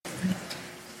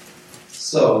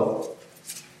So,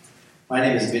 my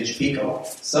name is Mitch Pico.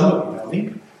 Some of you know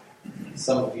me,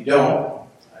 some of you don't.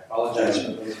 I apologize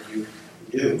for those of you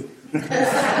who do. And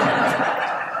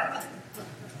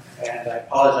I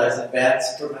apologize in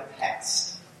advance for my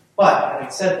past. But,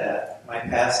 having said that, my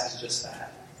past is just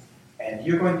that. And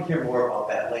you're going to hear more about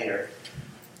that later.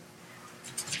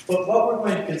 But what we're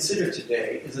going to consider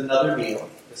today is another meal,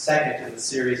 the second in the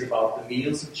series about the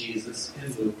meals of Jesus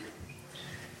in Luke.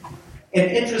 And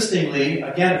interestingly,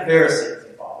 again, the Pharisees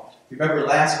involved. Remember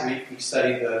last week we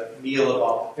studied the meal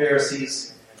about the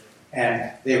Pharisees,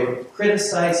 and they were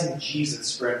criticizing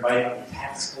Jesus for inviting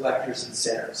tax collectors and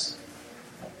sinners.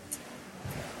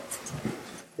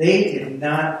 They did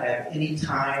not have any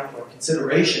time or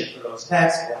consideration for those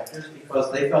tax collectors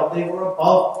because they felt they were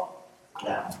above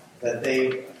them, that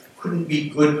they couldn't be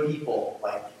good people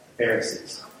like the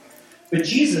Pharisees. But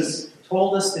Jesus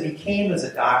told us that he came as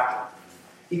a doctor.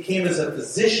 He came as a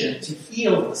physician to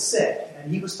heal the sick.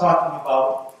 And he was talking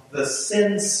about the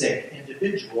sin-sick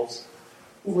individuals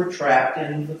who were trapped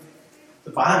in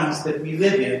the bodies that we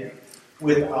live in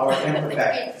with our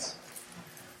imperfections.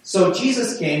 So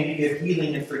Jesus came to give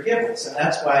healing and forgiveness, and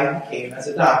that's why he came as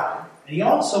a doctor. And he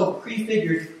also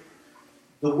prefigured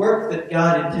the work that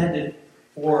God intended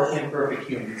for imperfect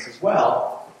humans as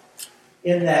well,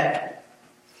 in that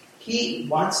he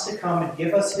wants to come and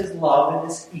give us his love and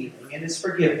his healing and his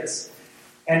forgiveness,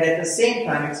 and at the same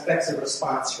time expects a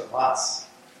response from us.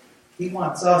 He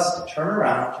wants us to turn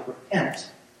around, to repent,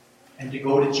 and to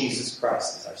go to Jesus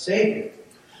Christ as our Savior.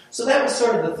 So that was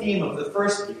sort of the theme of the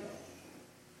first meal.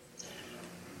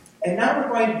 And now we're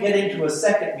going to get into a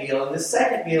second meal. And this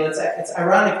second meal, it's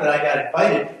ironic that I got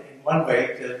invited in one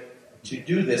way to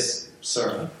do this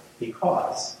sermon,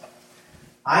 because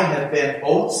I have been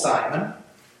both Simon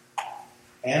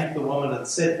and the woman of the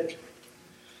city.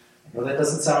 Well, that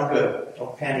doesn't sound good.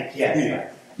 Don't panic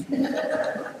yet.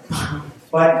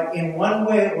 But in one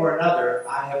way or another,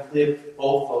 I have lived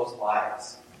both those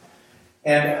lives.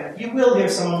 And you will hear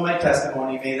some of my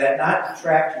testimony. May that not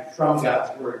detract you from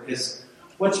God's Word. Because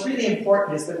what's really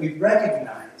important is that we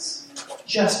recognize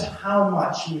just how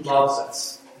much he loves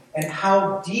us, and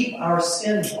how deep our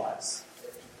sin was,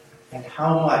 and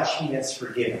how much he has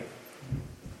forgiven,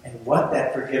 and what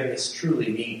that forgiveness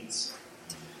truly means.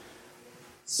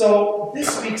 So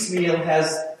this week's meal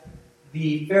has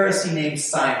the Pharisee named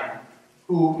Simon,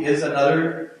 who is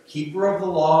another keeper of the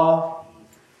law,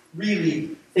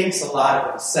 really thinks a lot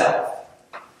of himself.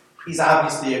 He's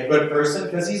obviously a good person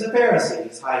because he's a Pharisee.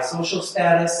 He's high social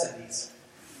status,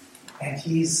 and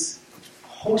he's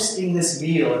hosting this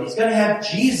meal, and he's going to have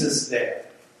Jesus there.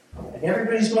 And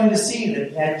everybody's going to see that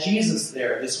he had Jesus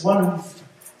there, this one who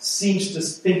seems to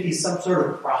think he's some sort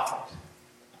of prophet.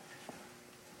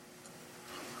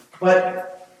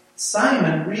 But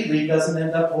Simon really doesn't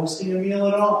end up hosting a meal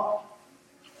at all.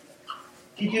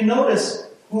 Did you notice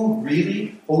who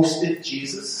really hosted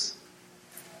Jesus?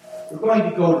 We're going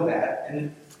to go to that,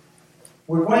 and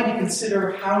we're going to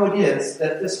consider how it is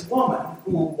that this woman,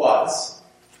 who was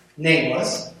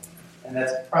nameless, and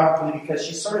that's probably because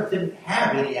she sort of didn't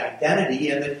have any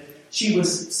identity, and that she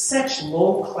was such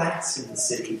low class in the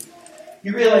city.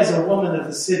 You realize a woman of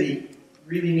the city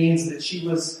really means that she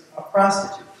was a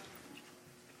prostitute.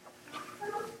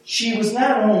 She was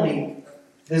not only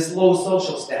this low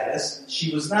social status,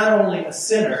 she was not only a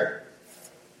sinner.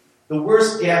 The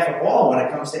worst gaffe of all when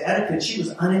it comes to etiquette, she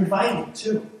was uninvited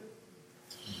too.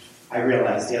 I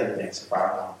realized the other things are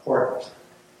far more important.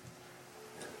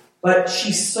 But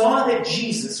she saw that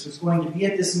Jesus was going to be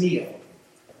at this meal,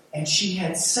 and she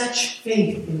had such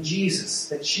faith in Jesus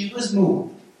that she was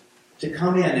moved to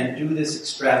come in and do this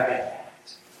extravagant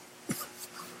act.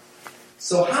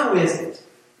 So how is it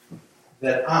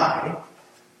that I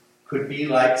could be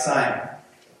like Simon?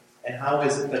 And how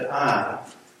is it that I,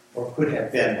 or could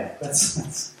have been like,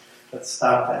 let's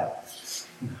stop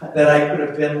that I could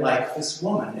have been like this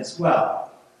woman as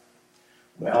well?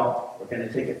 Well, we're going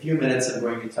to take a few minutes and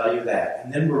we're going to tell you that.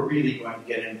 And then we're really going to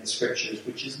get into the scriptures,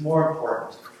 which is more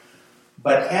important.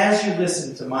 But as you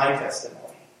listen to my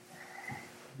testimony,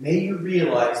 may you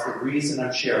realize the reason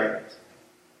I'm sharing it.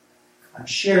 I'm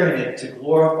sharing it to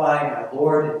glorify my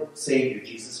Lord and Savior,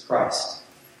 Jesus Christ.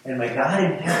 And my God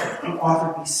in heaven, who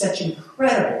offered me such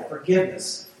incredible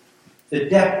forgiveness, the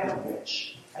depth of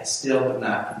which I still have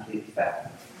not completely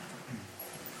fathomed.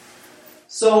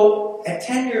 So, at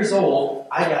 10 years old,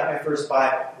 I got my first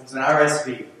Bible. It was an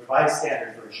RSV, Revised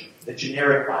Standard Version, the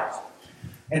generic Bible.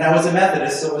 And I was a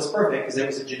Methodist, so it was perfect because it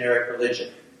was a generic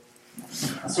religion.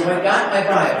 So I got my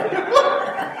Bible.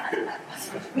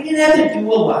 We didn't have to do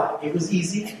a lot. It was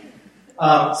easy.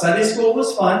 Sunday school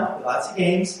was fun, lots of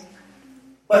games.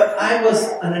 But I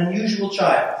was an unusual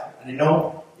child. And I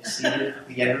know you see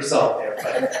the end result there.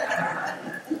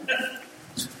 But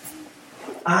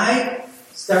I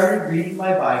started reading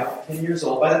my Bible at 10 years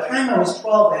old. By the time I was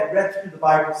 12, I had read through the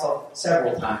Bible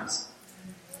several times.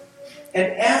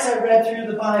 And as I read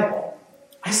through the Bible,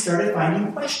 I started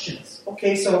finding questions.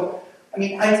 Okay, so,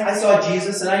 I saw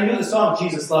Jesus, and I knew the song,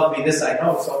 Jesus Loved Me, This I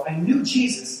Know. So I knew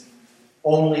Jesus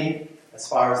only as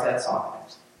far as that song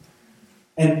goes.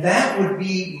 And that would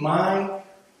be my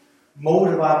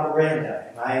mode of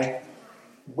operandi, my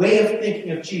way of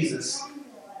thinking of Jesus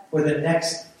for the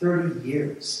next 30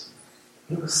 years.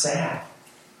 It was sad.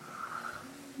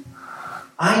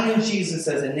 I knew Jesus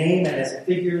as a name and as a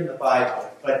figure in the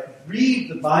Bible, but read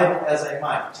the Bible as I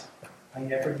might, I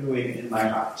never knew him in my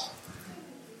heart.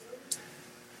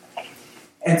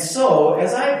 And so,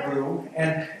 as I grew,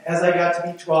 and as I got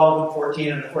to be 12 and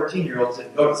 14, and the 14-year-olds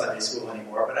didn't go to Sunday school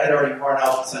anymore, but I'd already worn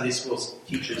out the Sunday school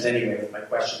teachers anyway with my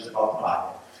questions about the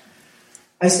Bible,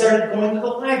 I started going to the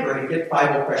library to get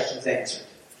Bible questions answered.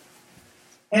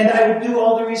 And I would do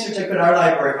all the research I could. Our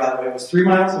library, by the way, was 3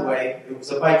 miles away. It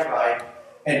was a bike ride,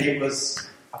 and it was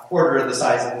a quarter of the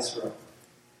size of this room.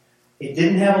 It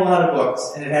didn't have a lot of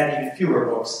books, and it had even fewer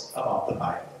books about the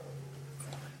Bible.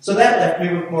 So that left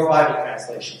me with more Bible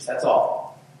translations, that's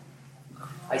all.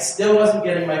 I still wasn't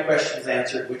getting my questions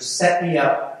answered, which set me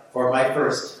up for my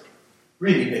first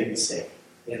really big mistake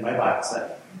in my Bible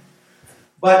study.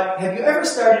 But have you ever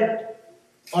started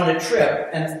on a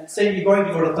trip and say you're going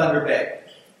to go to Thunder Bay?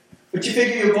 But you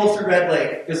figure you'll go through Red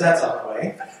Lake, because that's on the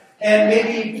way. And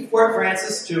maybe Fort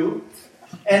Francis, too.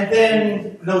 And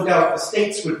then, no doubt, the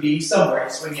States would be somewhere. You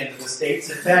swing into the States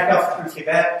and back up through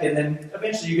Quebec, and then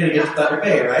eventually you're going to get to Thunder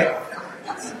Bay, right?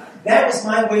 That was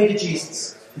my way to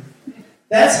Jesus.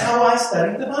 That's how I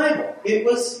studied the Bible. It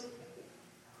was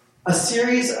a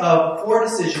series of 4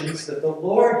 decisions that the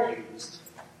Lord used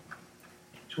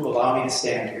to allow me to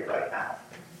stand here right now.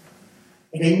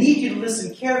 And I need you to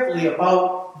listen carefully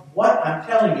about what I'm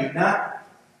telling you, not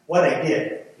what I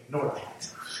did. Ignore that.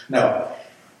 No.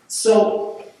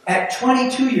 So, at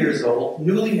 22 years old,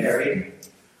 newly married,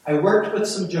 I worked with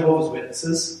some Jehovah's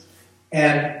Witnesses,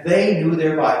 and they knew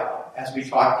their Bible. As we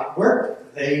talked at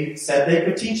work, they said they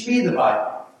could teach me the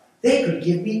Bible. They could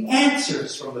give me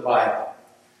answers from the Bible.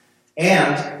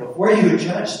 And before you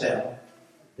judge them,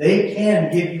 they can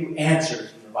give you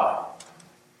answers from the Bible.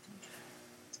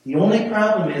 The only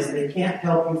problem is they can't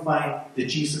help you find the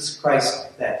Jesus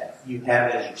Christ that you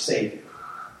have as your Savior.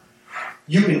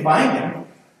 You can find Him,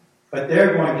 but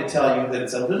they're going to tell you that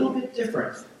it's a little bit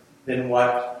different than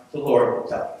what the Lord will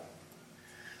tell you.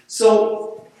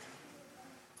 So,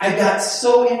 I got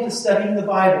so into studying the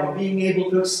Bible and being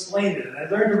able to explain it, and I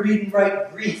learned to read and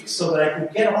write Greek so that I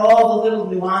could get all the little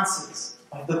nuances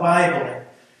of the Bible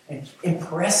and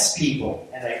impress people.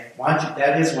 And I want you,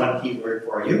 that is one key word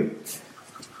for you.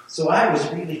 So I was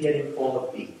really getting full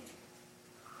of me.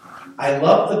 I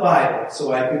loved the Bible,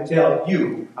 so I could tell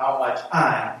you how much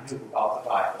I knew about the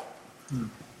Bible.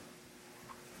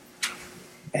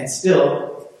 And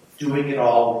still doing it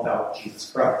all without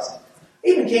Jesus Christ. I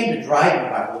even came to driving,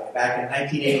 by the way, back in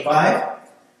 1985.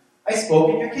 I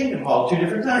spoke at your Kingdom Hall 2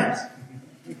 different times.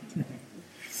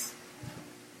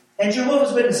 And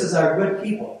Jehovah's Witnesses are good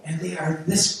people, and they are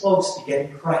this close to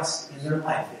getting Christ in their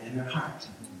life and in their heart.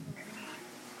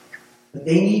 But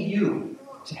they need you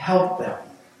to help them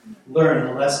learn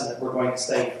the lesson that we're going to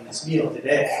study from this meal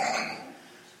today.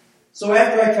 So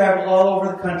after I traveled all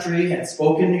over the country and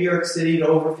spoke in New York City to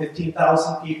over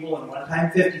 15,000 people, and one time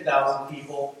 50,000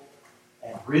 people,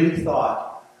 and really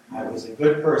thought I was a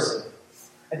good person,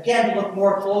 I began to look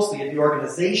more closely at the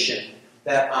organization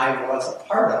that I was a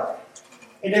part of.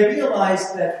 And I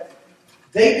realized that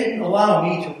they didn't allow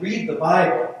me to read the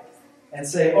Bible and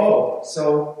say, oh,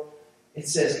 so it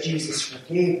says Jesus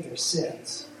forgave their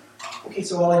sins. Okay,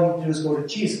 so all I need to do is go to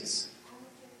Jesus.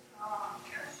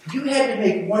 You had to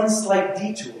make one slight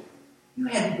detour. You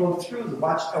had to go through the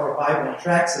Watchtower Bible and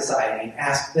Tract Society and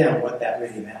ask them what that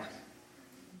really meant.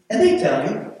 And they tell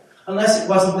you, unless it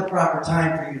wasn't the proper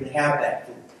time for you to have that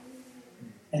food.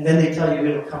 And then they tell you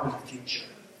it'll come in the future.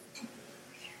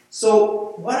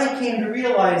 So what I came to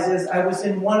realize is I was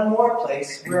in one more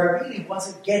place where I really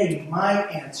wasn't getting my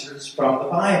answers from the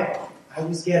Bible. I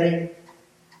was getting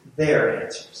their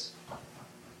answers.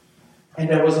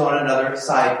 And I was on another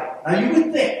side. Now you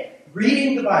would think,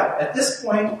 reading the Bible, at this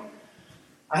point,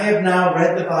 I have now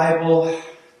read the Bible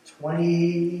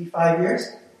 25 years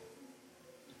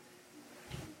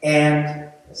and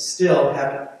still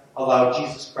haven't allowed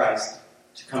Jesus Christ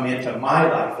to come into my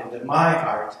life, into my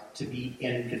heart, to be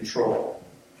in control.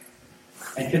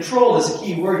 And control is a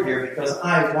key word here because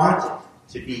I wanted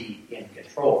to be in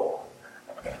control,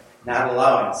 not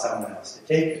allowing someone else to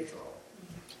take control.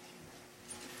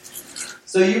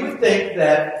 So you would think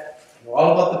that we're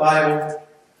all about the Bible,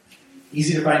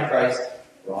 easy to find Christ.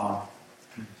 Wrong.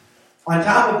 On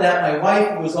top of that, my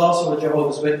wife, who was also a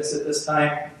Jehovah's Witness at this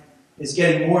time, is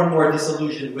getting more and more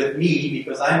disillusioned with me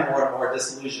because I'm more and more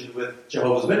disillusioned with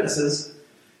Jehovah's Witnesses.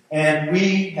 And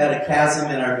we had a chasm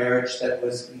in our marriage that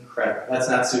was incredible. That's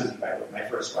not Susie, by the way, my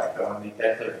first wife. I want to make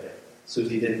that clear today.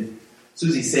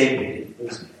 Susie saved me, didn't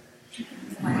lose me.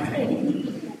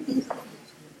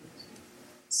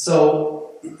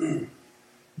 So,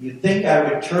 you'd think I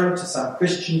would turn to some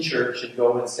Christian church and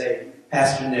go and say,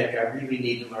 Pastor Nick, I really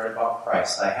need to learn about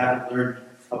Christ. I haven't learned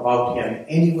about Him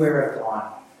anywhere I've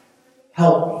gone.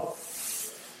 Help me.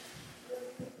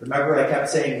 Remember, I kept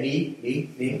saying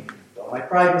me. Well, my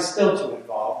pride was still too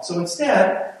involved. So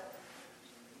instead,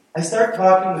 I started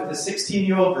talking with this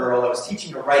 16-year-old girl. I was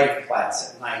teaching a writing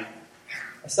class at night.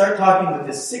 I started talking with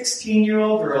this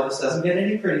 16-year-old girl. This doesn't get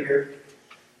any prettier.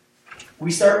 We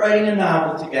start writing a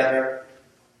novel together.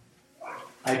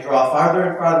 I draw farther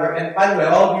and farther. And by the way,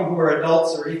 all of you who are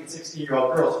adults or even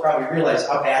 16-year-old girls probably realize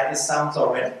how bad this sounds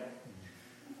already.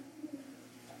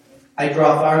 I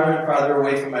draw farther and farther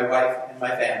away from my wife and my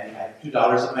family. I have 2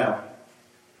 daughters of my own.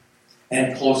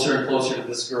 And closer to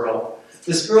this girl.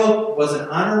 This girl was an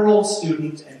honor roll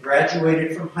student and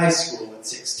graduated from high school at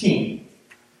 16.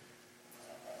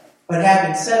 But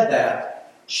having said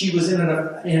that, she was in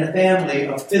a family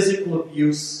of physical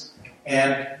abuse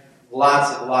and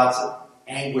lots of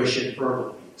anguish and verbal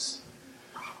abuse.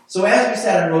 So as we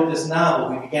sat and wrote this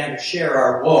novel, we began to share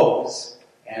our woes.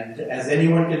 And as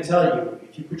anyone can tell you,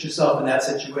 if you put yourself in that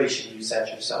situation, you set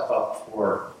yourself up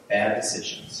for bad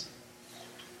decisions.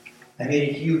 I made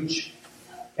a huge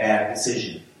bad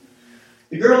decision.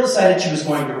 The girl decided she was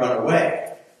going to run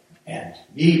away. And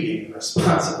me, being a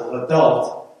responsible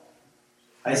adult,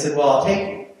 I said, well, I'll take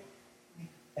you.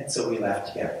 And so we left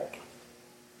together.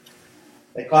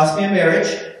 It cost me a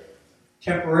marriage,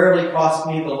 temporarily cost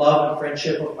me the love and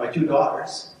friendship of my 2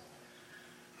 daughters,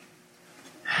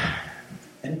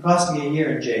 and it cost me a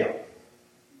year in jail.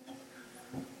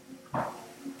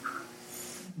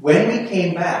 When we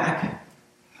came back,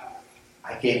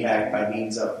 I came back by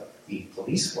means of the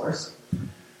police force.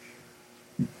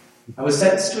 I was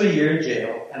sentenced to a year in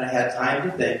jail, and I had time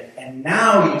to think, and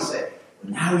now you say,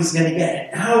 now he's going to get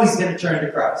it. Now he's going to turn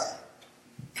to Christ.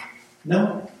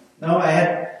 No,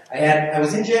 I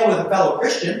was in jail with a fellow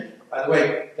Christian. By the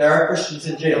way, there are Christians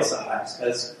in jail sometimes,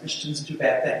 because Christians do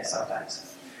bad things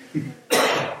sometimes.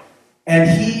 And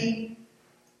he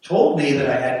told me that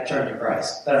I had to turn to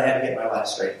Christ, that I had to get my life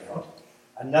straightened out.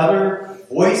 Another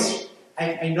voice,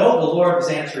 I know the Lord was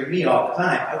answering me all the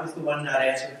time. I was the one not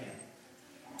answering him.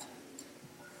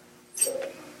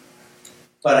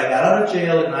 But I got out of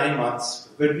jail at 9 months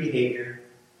for good behavior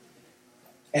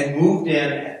and moved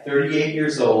in at 38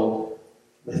 years old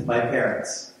with my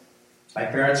parents. My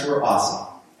parents were awesome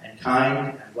and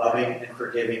kind and loving and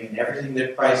forgiving and everything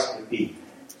that Christ would be.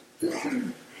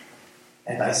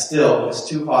 And I still was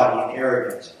too haughty and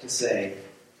arrogant to say,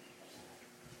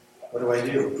 what do I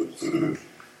do?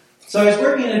 So I was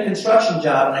working in a construction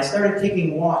job and I started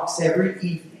taking walks every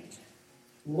evening.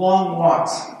 Long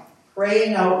walks,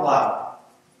 praying out loud.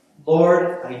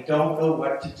 Lord, I don't know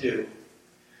what to do.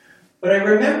 But I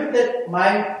remembered that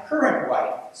my current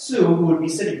wife, Sue, who would be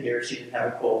sitting here, she didn't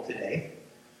have a cold today.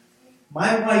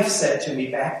 My wife said to me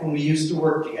back when we used to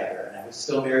work together, and I was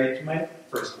still married to my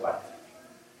first wife.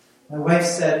 My wife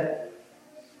said,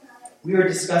 we were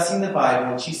discussing the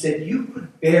Bible, and she said, you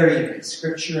could bury me,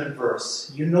 scripture and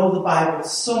verse. You know the Bible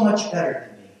so much better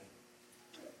than me.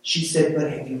 She said,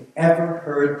 but have you ever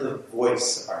heard the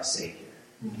voice of our Savior?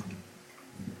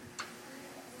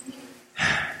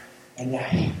 And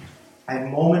I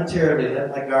momentarily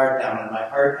let my guard down, and my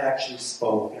heart actually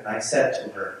spoke, and I said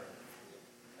to her,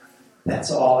 that's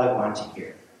all I want to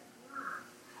hear.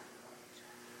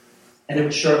 And it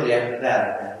was shortly after that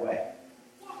I ran away.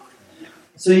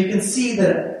 So you can see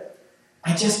that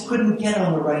I just couldn't get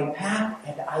on the right path,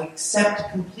 and I accept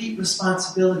complete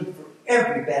responsibility for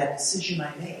every bad decision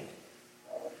I made.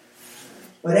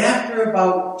 But after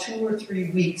about 2 or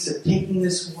 3 weeks of taking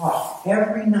this walk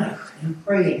every night and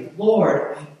praying,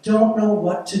 Lord, I don't know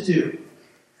what to do.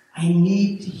 I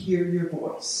need to hear your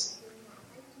voice.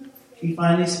 He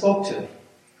finally spoke to me.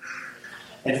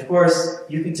 And of course,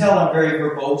 you can tell I'm very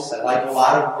verbose. I like a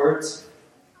lot of words.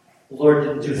 The Lord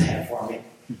didn't do that for me.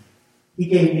 He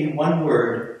gave me one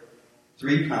word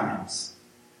 3 times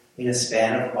in a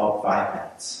span of about 5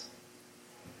 minutes.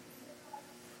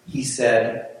 He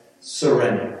said,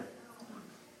 surrender.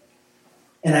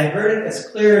 And I heard it as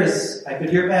clear as I could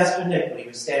hear Pastor Nick when he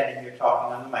was standing here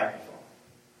talking on the microphone.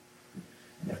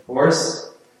 And of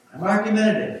course, I'm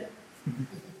argumentative.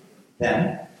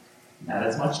 Then, not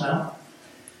as much now.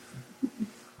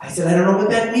 I said, I don't know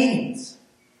what that means.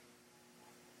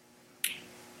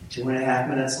 2.5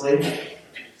 minutes later,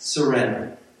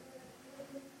 surrender.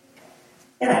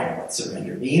 And I don't know what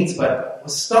surrender means, but I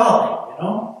was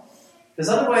stalling, Because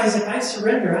otherwise, if I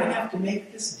surrender, I have to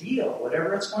make this deal,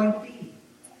 whatever it's going to be.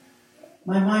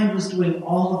 My mind was doing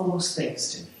all of those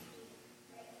things to me.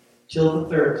 Till the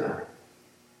third time.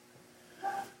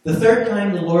 The third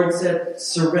time the Lord said,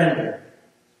 surrender.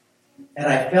 And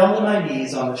I fell to my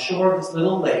knees on the shore of this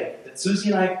little lake that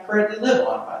Susie and I currently live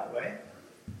on, by the way.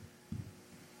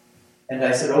 And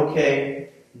I said, okay,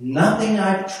 nothing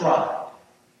I've tried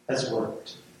has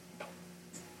worked.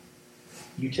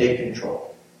 You take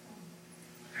control.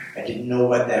 I didn't know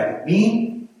what that would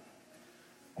mean.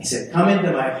 I said, come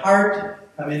into my heart,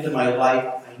 come into my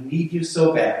life. I need you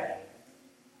so badly.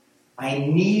 I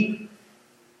need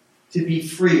to be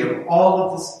free of all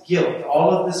of this guilt,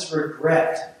 all of this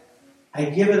regret. I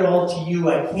give it all to you.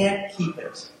 I can't keep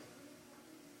it.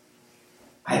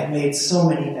 I've made so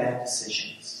many bad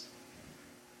decisions.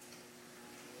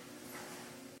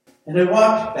 And I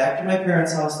walked back to my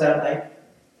parents' house that night.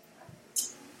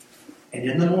 And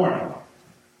in the morning,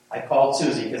 I called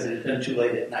Susie because it had been too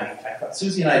late at night.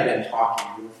 Susie and I had been talking.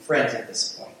 We were friends at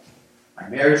this point. My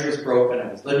marriage was broken.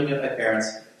 I was living with my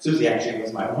parents. Susie actually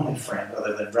was my only friend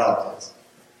other than relatives.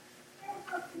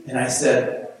 And I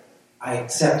said, I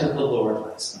accepted the Lord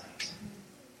last night.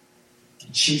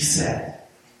 And she said,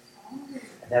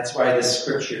 and that's why this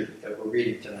scripture that we're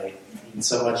reading tonight means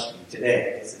so much to me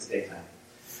today, because it's daytime.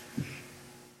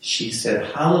 She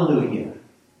said, hallelujah,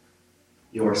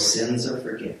 your sins are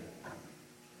forgiven.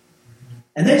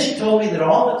 And then she told me that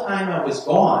all the time I was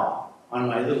gone on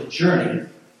my little journey,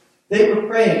 they were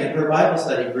praying in her Bible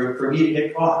study group for me to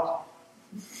get caught.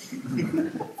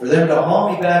 For them to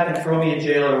haul me back and throw me in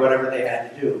jail or whatever they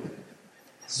had to do,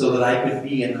 so that I could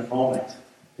be in the moment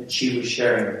that she was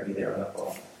sharing with me there on the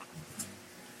phone.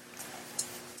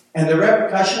 And the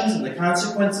repercussions and the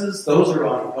consequences, those are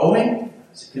ongoing.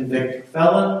 As a convicted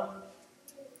felon,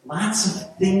 lots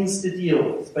of things to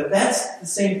deal with. But that's the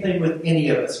same thing with any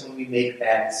of us when we make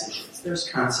bad decisions. There's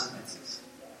consequences.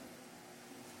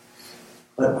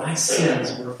 But my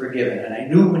sins were forgiven. And I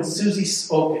knew when Susie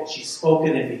spoke it, she spoke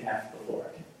it in behalf of the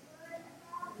Lord.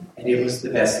 And it was the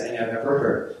best thing I've ever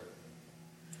heard.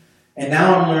 And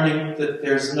now I'm learning that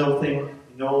there's no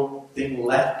thing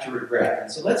left to regret.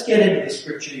 And so let's get into the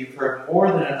scripture. You've heard more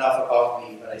than enough about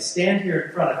me, but I stand here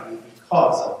in front of you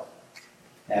because of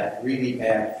that really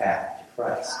bad path to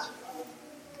Christ.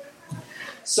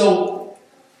 So,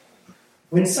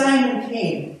 when Simon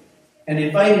came and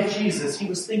invited Jesus, he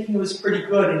was thinking it was pretty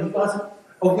good, and he wasn't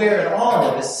aware at all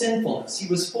of his sinfulness. He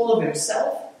was full of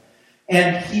himself,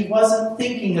 and he wasn't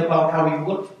thinking about how he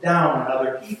looked down on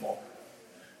other people.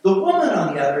 The woman,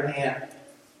 on the other hand,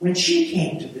 when she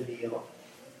came to the meal,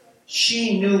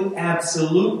 she knew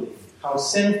absolutely how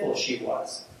sinful she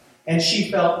was, and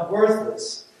she felt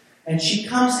worthless. And she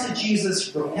comes to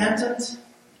Jesus repentant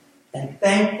and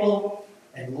thankful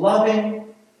and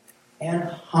loving and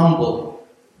humble.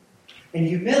 And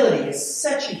humility is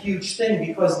such a huge thing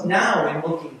because now, in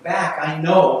looking back, I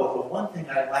know that the one thing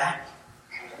I lacked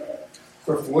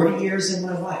for 40 years in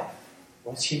my life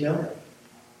was humility.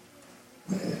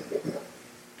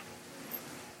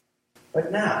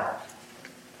 But now,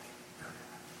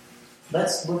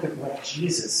 let's look at what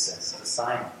Jesus says to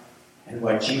Simon and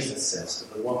what Jesus says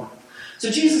to the woman. So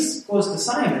Jesus goes to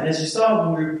Simon, as you saw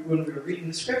when we were reading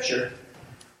the scripture,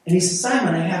 and he says,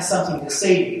 Simon, I have something to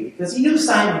say to you, because he knew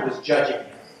Simon was judging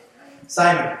him.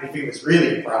 Simon, if he was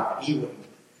really a prophet, he wouldn't.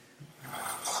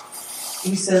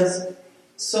 He says,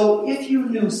 so if you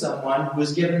knew someone who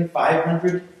was given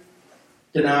 500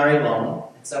 denarii loan,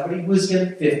 and somebody who was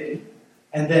given 50,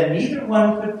 and then neither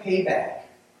one could pay back,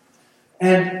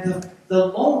 and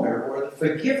the loaner, or the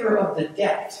forgiver of the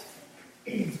debt,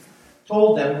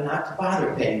 told them not to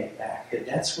bother paying it back. The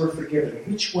debts were forgiven.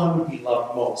 Which one would be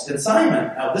loved most? And Simon,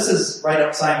 now this is right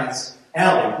up Simon's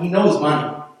alley. He knows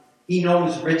money. He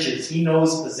knows riches. He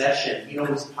knows possession. He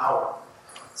knows power.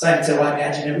 Simon said, well, I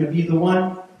imagine it would be the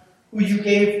one who you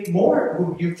gave more,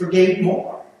 who you forgave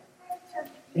more.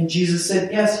 And Jesus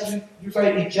said, yes, you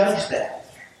rightly judged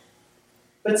that.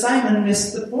 But Simon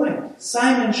missed the point.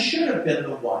 Simon should have been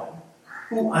the one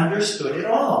who understood it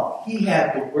all. He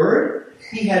had the word.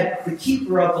 He had the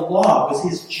keeper of the law. It was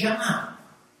his job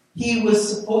He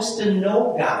was supposed to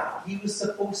know God. He was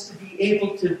supposed to be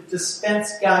able to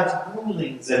dispense God's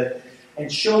rulings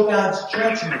and show God's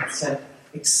judgments and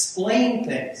explain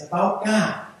things about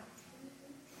God.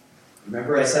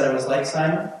 Remember I said I was like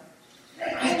Simon?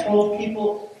 I told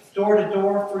people door to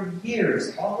door for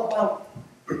years all about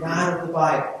the God of the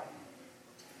Bible.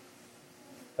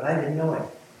 But I didn't know it.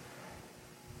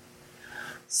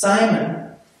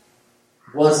 Simon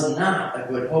was not a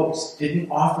good host. Didn't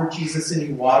offer Jesus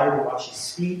any water to wash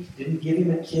his feet. Didn't give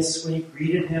him a kiss when he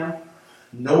greeted him.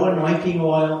 No anointing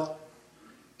oil.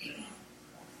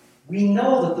 We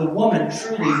know that the woman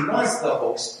truly was the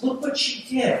host. Look what she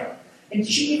did. And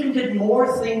she even did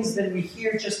more things than we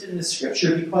hear just in the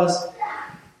scripture, because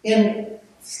in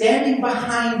standing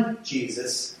behind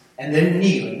Jesus and then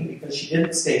kneeling, because she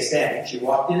didn't stay standing, she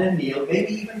walked in and kneeled,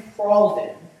 maybe even crawled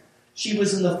in. She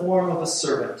was in the form of a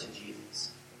servant to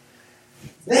Jesus.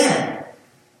 Then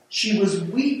she was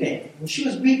weeping. And she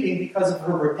was weeping because of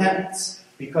her repentance,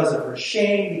 because of her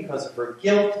shame, because of her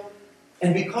guilt,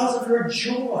 and because of her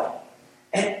joy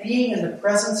at being in the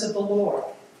presence of the Lord.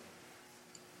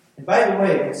 And by the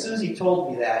way, when Susie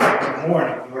told me that in the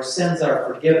morning, your sins are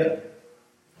forgiven,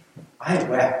 I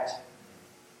wept.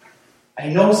 I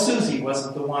know Susie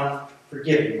wasn't the one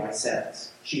forgiving my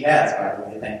sins. She has, by the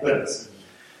way, thank goodness.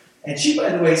 And she, by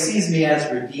the way, sees me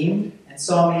as redeemed and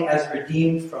saw me as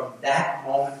redeemed from that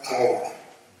moment forward.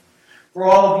 For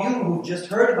all of you who just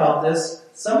heard about this,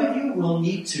 some of you will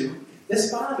need to, if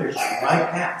this bothers you, my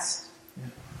past,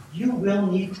 you will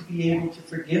need to be able to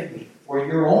forgive me for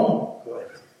your own good.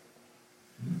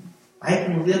 I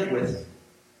can live with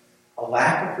a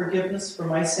lack of forgiveness for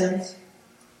my sins,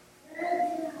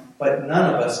 but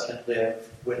none of us can live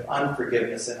with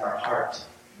unforgiveness in our heart,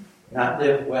 not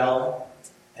live well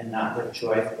and not live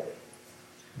joyfully.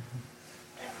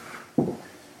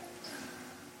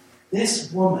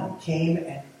 This woman came,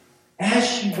 and as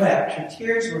she wept, her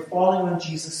tears were falling on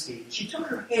Jesus' feet. She took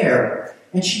her hair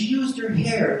and she used her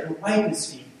hair to wipe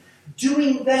his feet.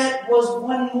 Doing that was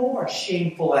one more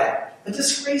shameful act, a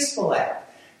disgraceful act,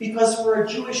 because for a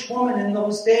Jewish woman in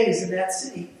those days in that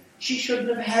city, she shouldn't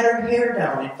have had her hair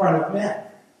down in front of men.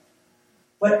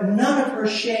 But none of her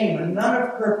shame and none of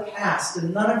her past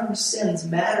and none of her sins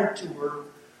mattered to her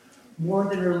more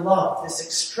than her love, this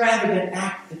extravagant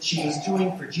act that she was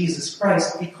doing for Jesus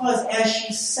Christ, because as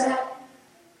she sat,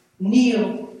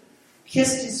 kneeled,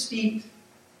 kissed his feet,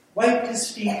 wiped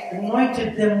his feet,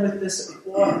 anointed them with this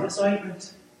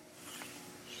ointment,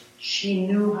 she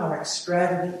knew how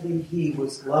extravagantly he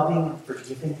was loving and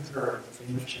forgiving her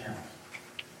in return.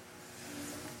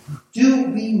 Do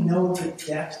we know the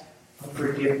depth of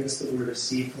forgiveness that we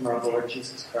receive from our Lord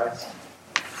Jesus Christ?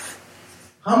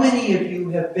 How many of you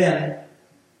have been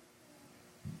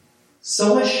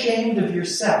so ashamed of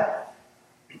yourself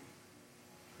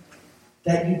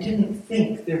that you didn't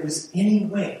think there was any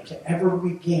way to ever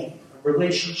regain a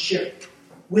relationship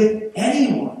with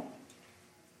anyone?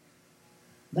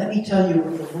 Let me tell you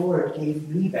what the Lord gave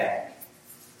me back.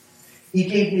 He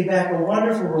gave me back a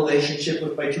wonderful relationship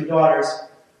with my two daughters.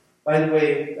 By the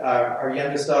way, our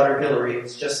youngest daughter, Hillary,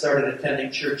 has just started attending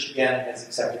church again and has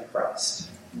accepted Christ.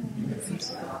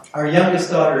 Our youngest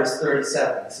daughter is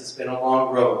 37. This has been a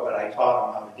long road, but I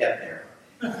taught them how to get there.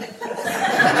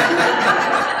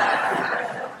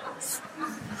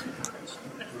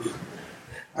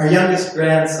 Our youngest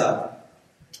grandson,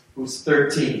 who's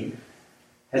 13,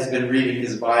 has been reading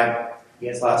his Bible. He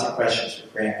has lots of questions for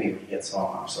Grampy when he gets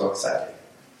home. I'm so excited.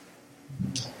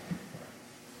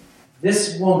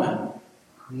 This woman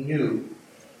knew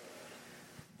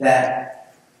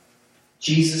that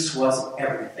Jesus was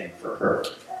everything for her.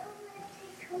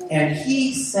 And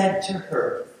he said to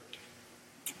her,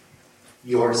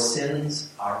 "Your sins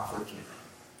are forgiven."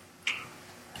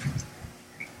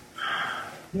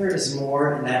 There is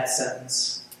more in that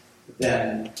sentence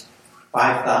than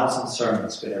 5,000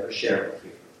 sermons could ever share with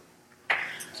you.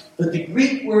 But the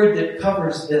Greek word that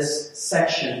covers this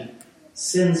section,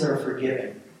 sins are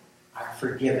forgiven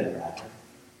rather,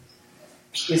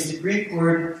 is the Greek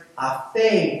word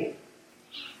aphe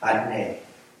adne.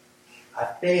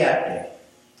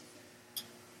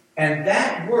 And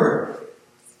that word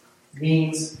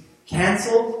means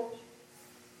canceled,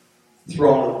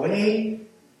 thrown away,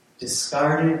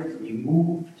 discarded,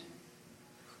 removed.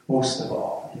 Most of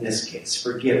all, in this case,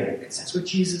 forgiven, because that's what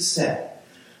Jesus said.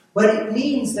 But it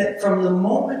means that from the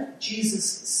moment Jesus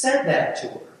said that to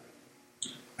her,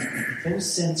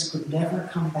 those sins could never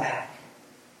come back.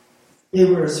 They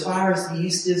were as far as the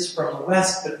east is from the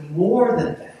west, but more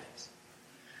than that.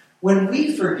 When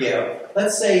we forgive,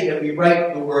 let's say that we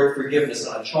write the word forgiveness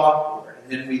on a chalkboard, and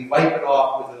then we wipe it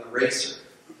off with an eraser.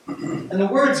 And the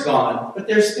word's gone, but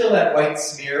there's still that white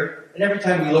smear. And every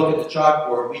time we look at the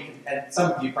chalkboard, we can, and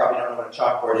some of you probably don't know what a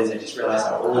chalkboard is, I just realized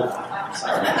how old I am.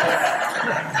 Sorry.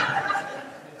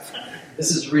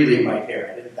 This is really my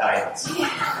hair, I didn't dye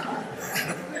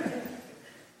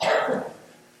it.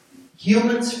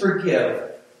 Humans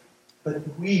forgive, but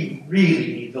we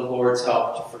really need the Lord's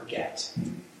help to forget.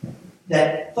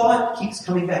 That thought keeps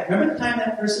coming back. Remember the time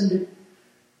that person did?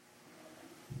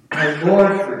 The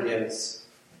Lord forgives,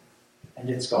 and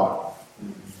it's gone.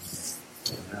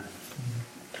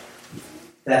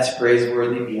 That's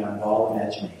praiseworthy beyond all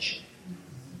imagination.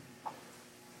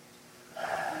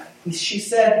 He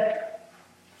said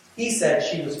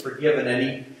she was forgiven,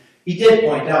 and he did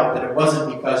point out that it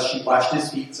wasn't because she washed his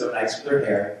feet so nice with her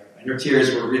hair, and her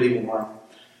tears were really warm.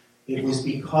 It was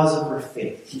because of her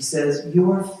faith. He says,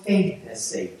 your faith has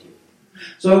saved you.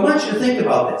 So I want you to think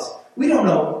about this. We don't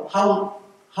know how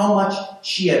much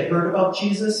she had heard about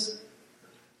Jesus,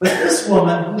 but this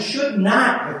woman who should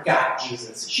not have got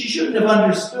Jesus, she shouldn't have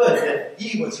understood that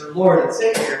he was her Lord and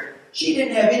Savior. She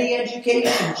didn't have any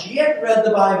education. She hadn't read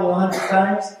the Bible 100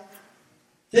 times.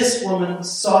 This woman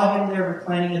saw him there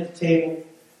reclining at the table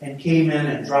and came in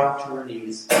and dropped to her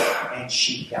knees, and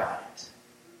she got it.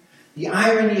 The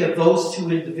irony of those two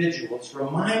individuals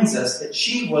reminds us that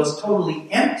she was totally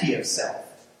empty of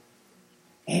self,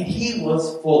 and he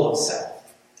was full of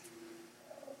self.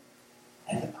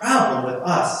 And the problem with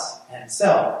us and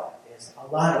self is a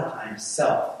lot of times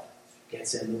self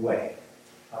gets in the way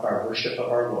of our worship of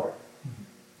our Lord.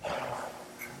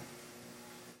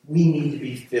 We need to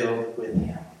be filled with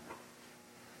him.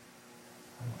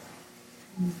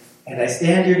 And I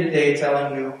stand here today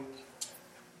telling you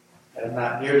that I'm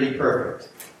not nearly perfect,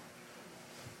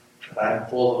 but I'm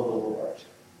full of the Lord.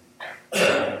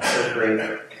 I'm so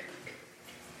grateful.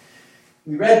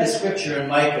 We read the scripture in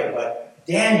Micah, but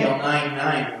Daniel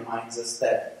 9:9 reminds us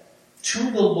that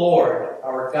to the Lord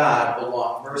our God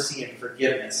belong mercy and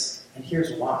forgiveness. And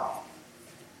here's why.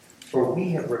 For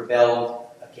we have rebelled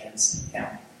against him.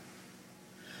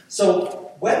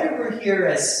 So whether we're here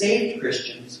as saved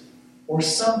Christians or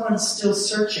someone still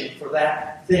searching for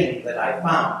that thing that I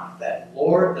found, that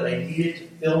Lord that I needed to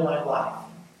fill my life,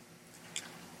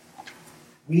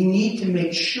 we need to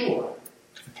make sure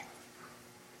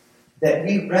that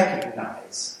we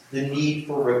recognize the need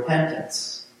for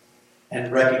repentance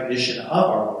and recognition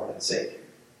of our Lord and Savior.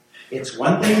 It's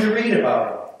one thing to read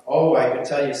about him. Oh, I could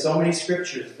tell you so many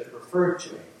scriptures that refer to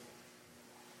him.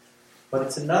 But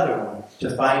it's another one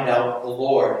to find out the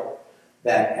Lord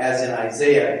that, as in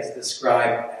Isaiah, is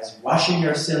described as washing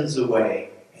our sins away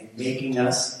and making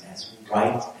us as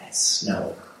white as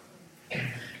snow. Did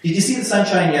you see the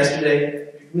sunshine yesterday?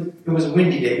 It was a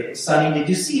windy day, but it was sunny. Did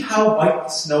you see how white the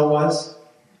snow was?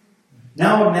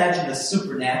 Now imagine the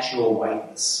supernatural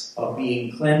whiteness of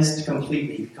being cleansed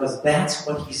completely, because that's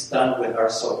what he's done with our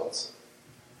souls.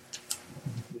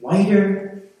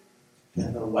 Whiter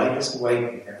than the whitest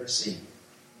white we've ever seen.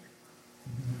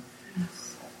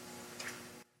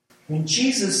 When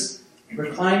Jesus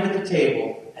reclined at the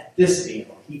table at this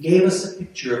meal, he gave us a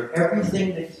picture of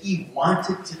everything that he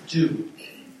wanted to do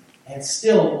and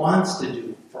still wants to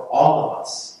do for all of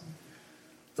us.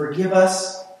 Forgive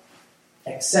us,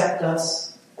 accept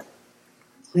us,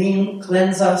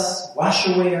 cleanse us, wash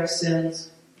away our sins,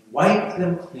 wipe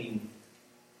them clean,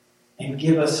 and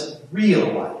give us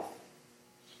real life,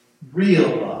 real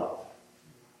love,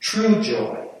 true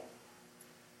joy,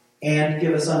 and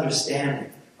give us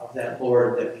understanding of that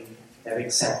Lord that we have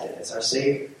accepted as our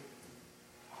Savior.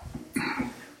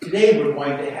 Today we're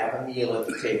going to have a meal at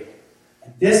the table.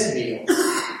 And this meal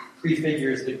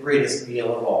prefigures the greatest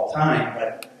meal of all time,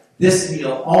 but this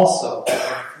meal also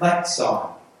reflects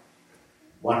on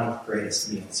one of the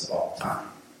greatest meals of all time.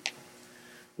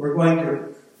 We're going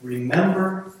to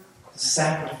remember the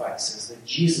sacrifices that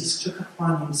Jesus took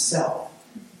upon himself.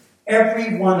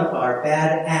 Every one of our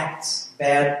bad acts,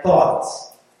 bad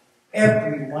thoughts,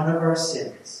 every one of our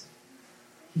sins,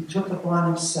 he took upon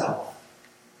himself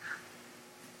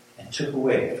and took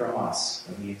away from us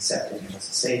when we accepted him as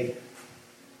a Savior.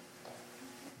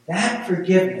 That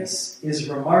forgiveness is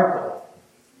remarkable.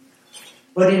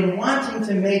 But in wanting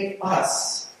to make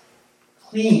us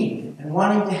clean and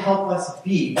wanting to help us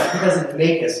be, he doesn't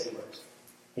make us do it.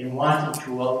 In wanting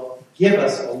to give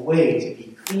us a way to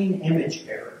be clean image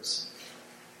bearers.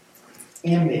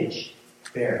 Image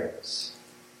bearers.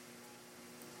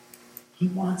 He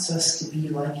wants us to be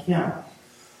like him.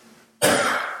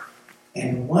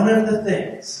 And one of the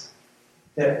things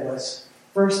that was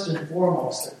first and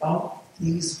foremost about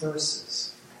these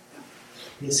verses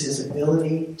is his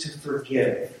ability to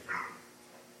forgive.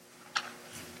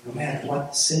 no matter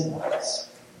what the sin was.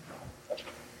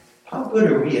 How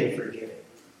good are we at forgiving?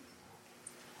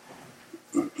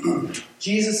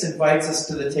 Jesus invites us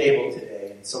to the table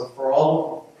today, and so for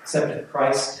all who accepted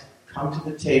Christ, come to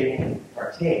the table and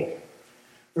partake.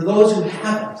 For those who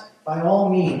haven't, by all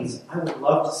means, I would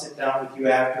love to sit down with you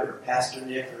after, or Pastor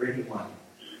Nick, or anyone.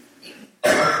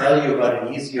 I'll tell you about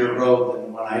an easier road than the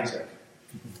one I took.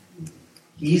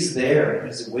 He's there,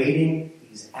 he's waiting,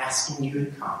 he's asking you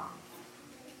to come.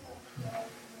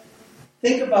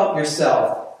 Think about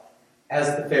yourself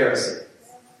as the Pharisee.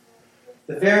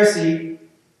 The Pharisee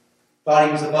thought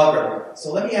he was above everyone.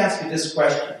 So let me ask you this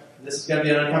question. This is going to be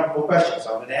an uncomfortable question,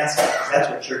 so I'm going to ask it, because that's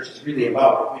what church is really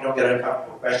about. If we don't get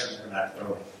uncomfortable questions, we're not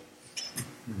throwing.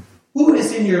 Who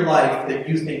is in your life that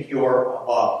you think you're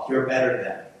above, you're better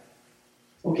than?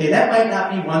 Okay, that might not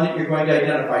be one that you're going to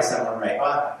identify someone right. Oh,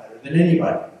 I'm not better than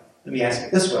anybody. Let me ask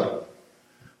it this way.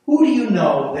 Who do you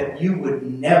know that you would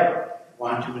never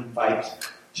want to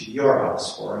invite to your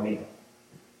house for a meal?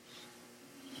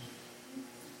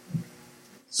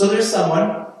 So there's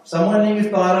someone that you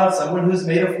thought of, someone who's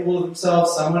made a fool of himself,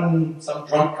 some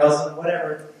drunk cousin,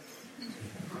 whatever.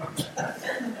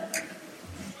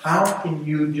 How can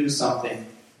you do something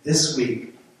this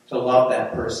week to love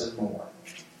that person more?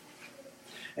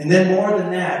 And then more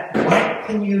than that, what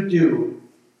can you do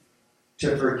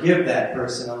to forgive that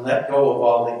person and let go of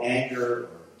all the anger or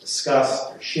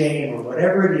disgust or shame or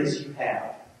whatever it is you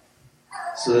have,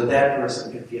 so that that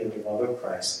person can feel the love of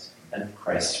Christ and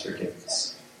Christ's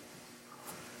forgiveness?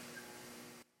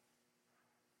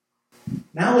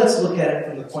 Now let's look at it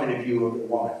from the point of view of the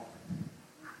woman.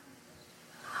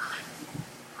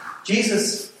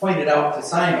 Jesus pointed out to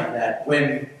Simon that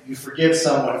when you forgive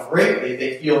someone greatly,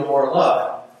 they feel more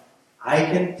love. I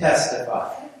can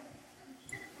testify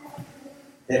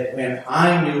that when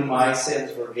I knew my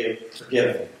sins were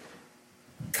forgiven,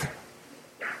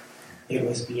 it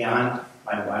was beyond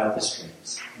my wildest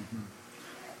dreams.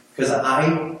 Because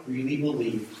I really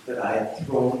believed that I had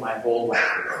thrown my whole life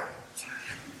away.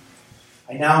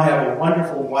 I now have a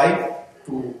wonderful wife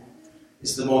who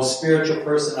is the most spiritual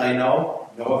person I know.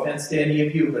 No offense to any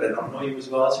of you, but I don't know you as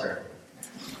well as her.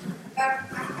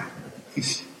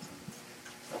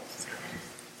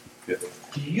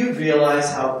 Do you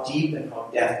realize how deep and how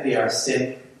deathly our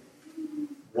sin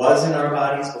was in our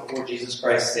bodies before Jesus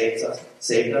Christ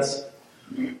saved us?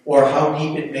 Or how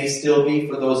deep it may still be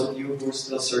for those of you who are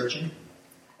still searching?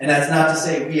 And that's not to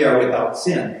say we are without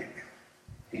sin,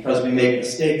 because we make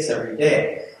mistakes every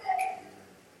day.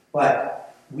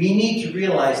 But we need to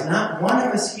realize not one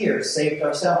of us here saved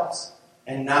ourselves.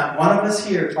 And not one of us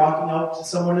here talking out to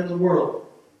someone in the world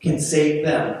can save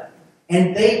them.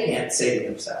 And they can't save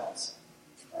themselves.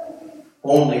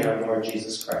 Only our Lord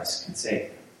Jesus Christ can save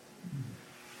them.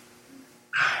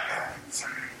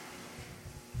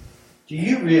 Do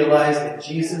you realize that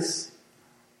Jesus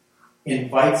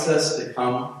invites us to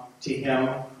come to Him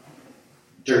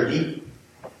dirty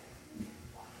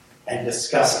and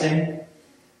disgusting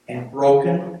and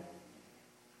broken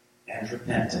and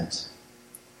repentant?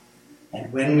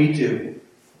 And when we do,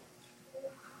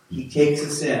 He takes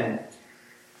us in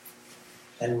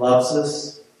and loves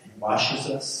us and washes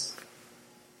us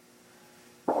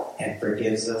and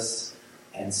forgives us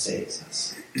and saves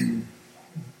us.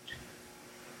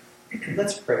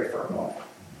 Let's pray for a moment.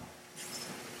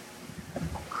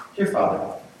 Dear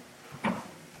Father,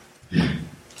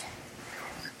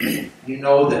 you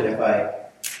know that if I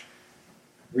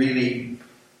really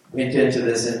went into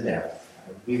this in depth, I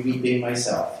would be weeping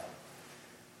myself,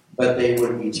 but they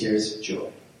would be tears of joy.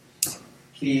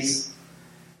 Please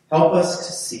help us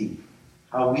to see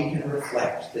how we can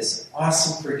reflect this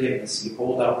awesome forgiveness you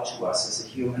hold out to us as a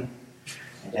human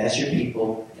and as your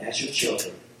people and as your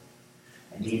children,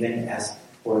 and even as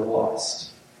for the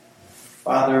lost.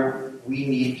 Father, we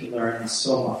need to learn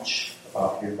so much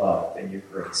about your love and your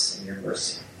grace and your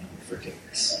mercy and your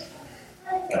forgiveness.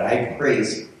 But I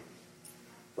praise you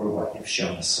for what you've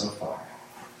shown us so far.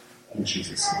 In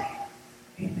Jesus' name,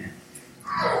 amen.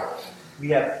 We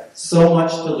have so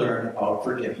much to learn about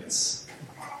forgiveness.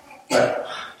 But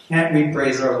can't we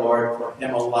praise our Lord for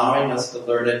Him allowing us to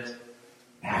learn it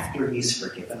after He's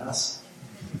forgiven us?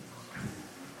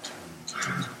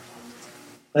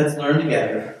 Let's learn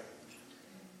together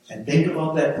and think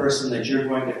about that person that you're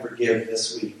going to forgive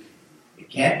this week. It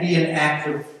can't be an act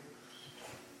of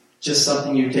just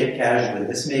something you take casually.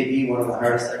 This may be one of the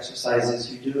hardest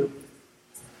exercises you do.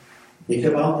 Think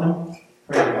about them,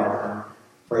 pray about them,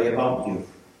 pray about you,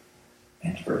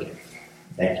 and forgive.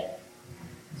 Thank you.